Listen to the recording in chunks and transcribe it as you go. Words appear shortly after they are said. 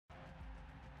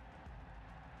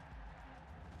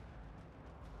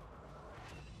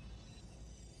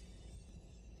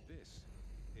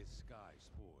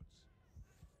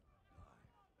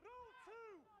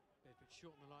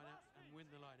shorten the line out and win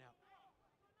the line out.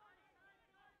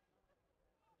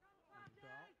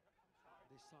 And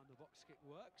this time the box kick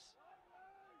works.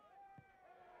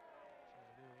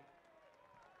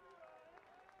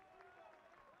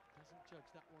 Doesn't judge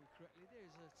that one correctly.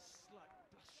 There's a slight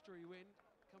blustery wind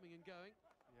coming and going.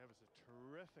 Yeah, it was a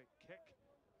terrific kick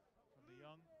from the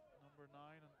young number 9,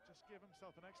 and just gave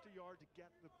himself an extra yard to get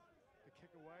the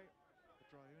kick away. But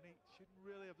Drayuni shouldn't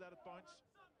really have let it bounce.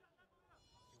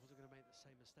 He wasn't going to make the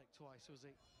same mistake twice, was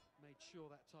he? Made sure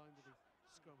that time with the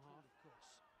scrum half, of course.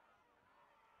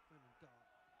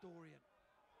 Dorian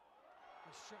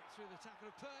goes straight through the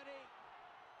tackle of Purdy.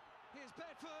 Here's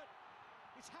Bedford.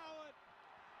 It's Howard.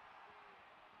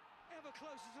 Ever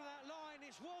closer to that line.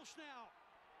 It's Walsh now.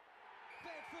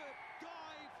 Bedford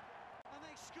dive, and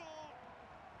they score.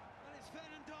 And it's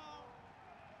Venendal.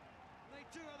 They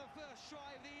do have the first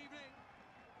try of the evening.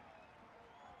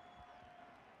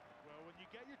 Well, when you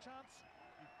get your chance,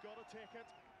 you've got to take it.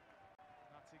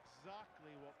 And that's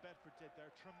exactly what Bedford did there.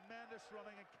 Tremendous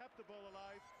running and kept the ball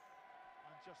alive,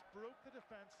 and just broke the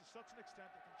defence to such an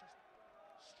extent that they just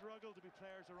struggled to be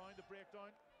players around the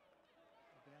breakdown.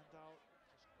 And Venendal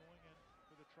just going in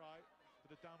for the try, but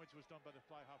the damage was done by the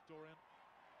fly half Dorian.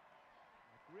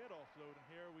 A great offload, and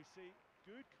here we see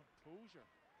good composure.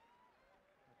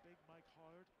 The big Mike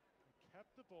Howard, he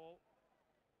kept the ball,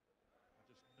 and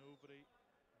just nobody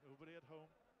at home.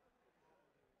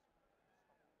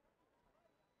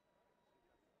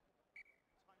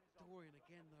 Dorian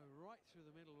again, though, right through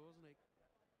the middle, wasn't he?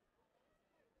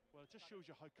 Well, it just shows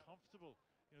you how comfortable,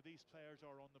 you know, these players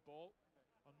are on the ball.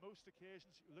 On most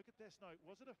occasions, look at this now.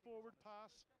 Was it a forward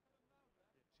pass?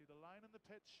 See the line on the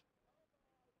pitch.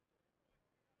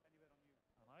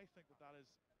 And I think that is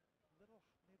a little,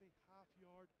 maybe half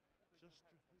yard, just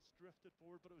drifted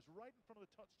forward, but it was right in front of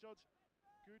the touch judge.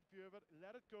 Good view of it,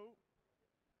 let it go.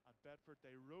 And Bedford,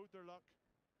 they rode their luck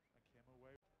and came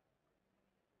away.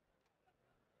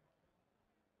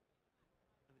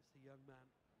 And it's the young man,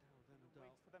 Darryl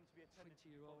Venendal, for them to be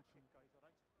 20-year-old from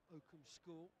Oakham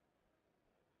School,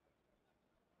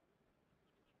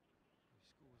 who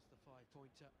scores the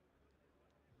 5-pointer.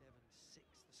 11-6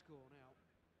 the score now.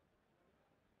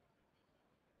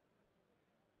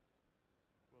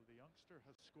 Well, the youngster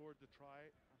has scored the try,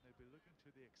 and they'll be looking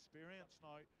to the experience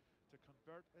now to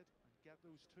convert it and get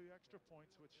those 2 extra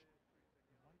points, which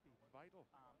might be vital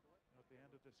at the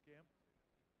end of this game.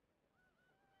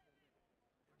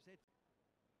 There's it.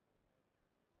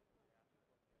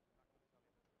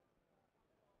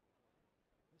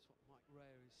 That's what Mike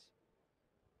Rea is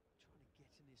trying to get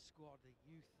in his squad, the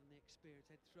youth and the experience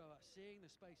head thrower, seeing the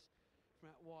space from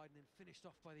out wide and then finished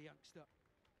off by the youngster,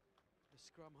 the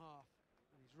scrum half,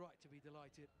 and he's right to be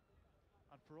delighted.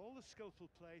 And for all the skillful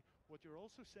play, what you're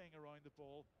also seeing around the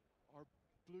ball are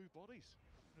blue bodies.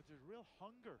 You know, there's real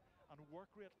hunger and work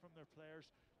rate from their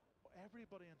players.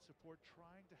 Everybody in support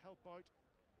trying to help out,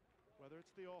 whether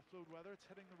it's the offload, whether it's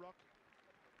hitting the ruck.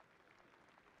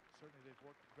 Certainly they've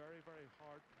worked very, very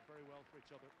hard and very well for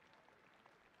each other.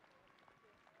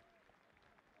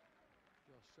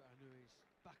 Josh Stratanui's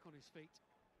back on his feet.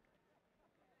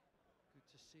 Good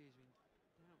to see, he's been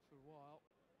down for a while.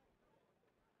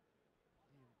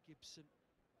 Liam Gibson,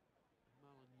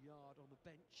 Malin Yard on the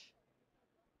bench.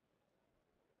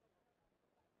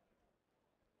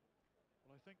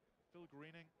 Well, I think Phil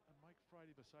Greening and Mike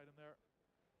Friday beside him there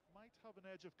might have an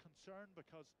edge of concern,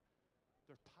 because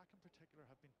their pack in particular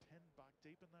have been pinned back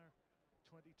deep in there.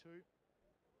 22.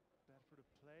 Bedford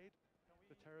have played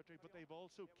the territory, but they've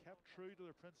also kept true to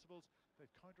their principles.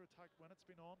 They've counter-attacked when it's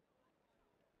been on.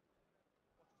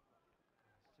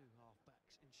 Those 2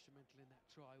 half-backs instrumental in that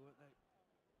try, weren't they?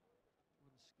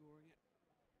 When scoring it.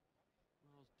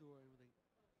 Miles Dorian with a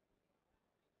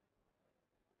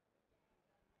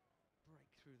break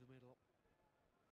through the middle.